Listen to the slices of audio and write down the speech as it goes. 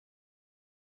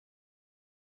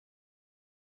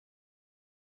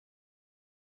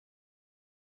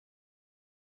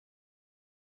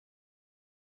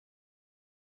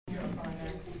I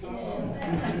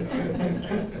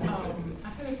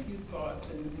had a few thoughts,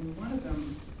 and one of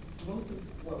them, most of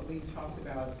what we've talked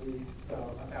about is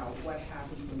about what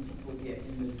happens when people get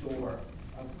in the door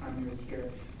of primary care.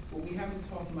 But we haven't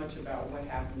talked much about what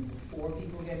happens before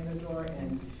people get in the door,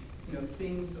 and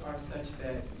things are such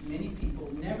that many people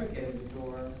never get in the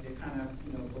door. They're kind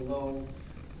of below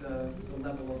the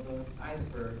level of the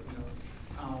iceberg.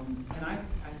 And I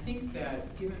think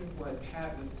that given what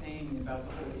Pat was saying about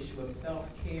the whole issue of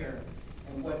self-care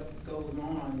and what goes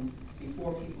on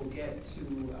before people get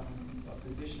to a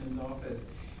physician's office,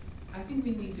 I think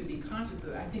we need to be conscious of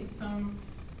it. I think some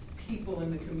people in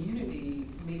the community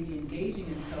may be engaging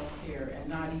in self-care and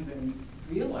not even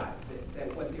realize it,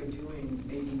 that what they're doing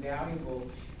may be valuable.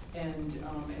 And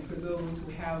for those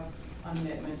who have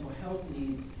unmet mental health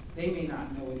needs, they may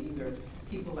not know it either.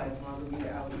 People like Margarita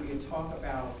Alegria talk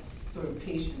about sort of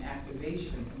patient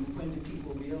activation, and when do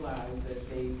people realize that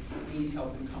they need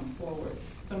help and come forward.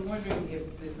 So I'm wondering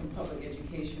if there's some public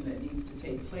education that needs to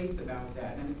take place about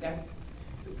that. And that's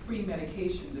the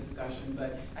pre-medication discussion,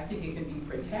 but I think it can be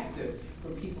protective for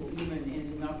people even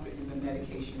ending up in the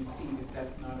medication seat if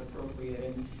that's not appropriate,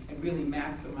 and really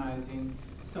maximizing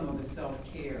some of the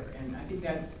self-care. And I think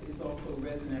that is also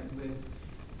resonant with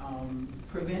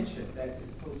prevention. That is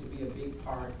supposed to be a big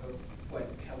part of what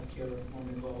healthcare reform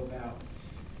is all about.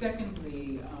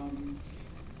 Secondly,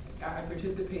 I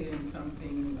participated in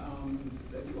something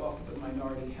that the Office of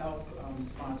Minority Health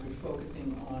sponsored,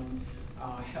 focusing on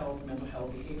health, mental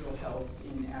health, behavioral health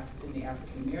in the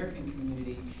African American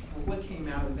community. And what came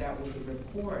out of that was a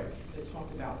report that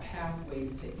talked about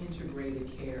pathways to integrated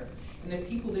care, and that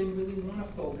people didn't really want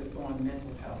to focus on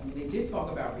mental health. I mean, they did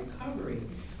talk about recovery,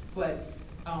 but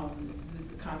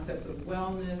the concepts of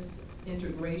wellness,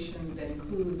 integration that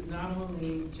includes not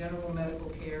only general medical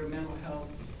care, mental health,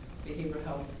 behavioral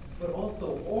health, but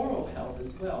also oral health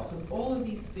as well, because all of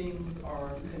these things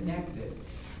are connected.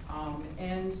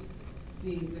 And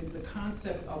the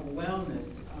concepts of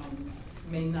wellness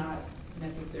may not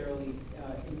necessarily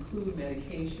include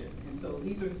medication. And so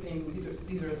these are things,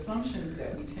 these are assumptions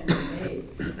that we tend to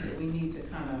make that we need to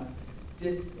kind of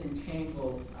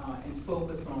disentangle and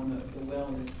focus on the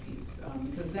wellness piece,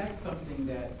 because that's something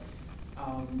that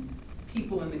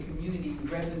people in the community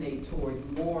resonate towards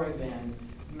more than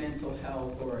mental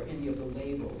health or any of the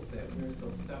labels that we're so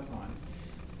stuck on.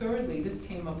 Thirdly, this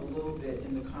came up a little bit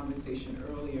in the conversation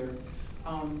earlier.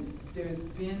 There's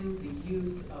been the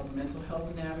use of mental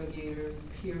health navigators,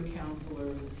 peer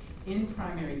counselors in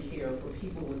primary care for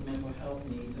people with mental health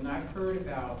needs. And I've heard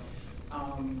about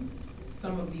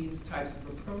some of these types of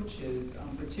approaches,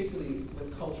 particularly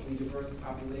with culturally diverse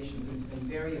populations. It's been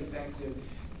very effective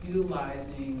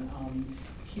utilizing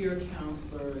peer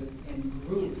counselors and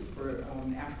groups for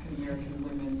African American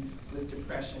women with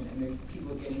depression, and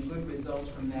people are getting good results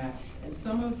from that. And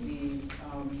some of these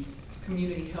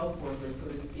community health workers, so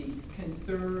to speak, can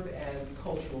serve as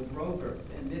cultural brokers,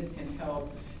 and this can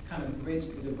help kind of bridge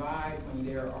the divide when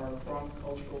there are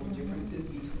cross-cultural differences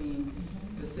between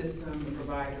the system, the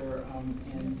provider,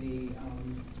 and the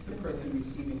person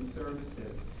receiving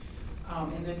services.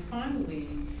 And then finally,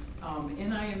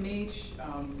 NIMH,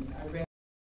 I read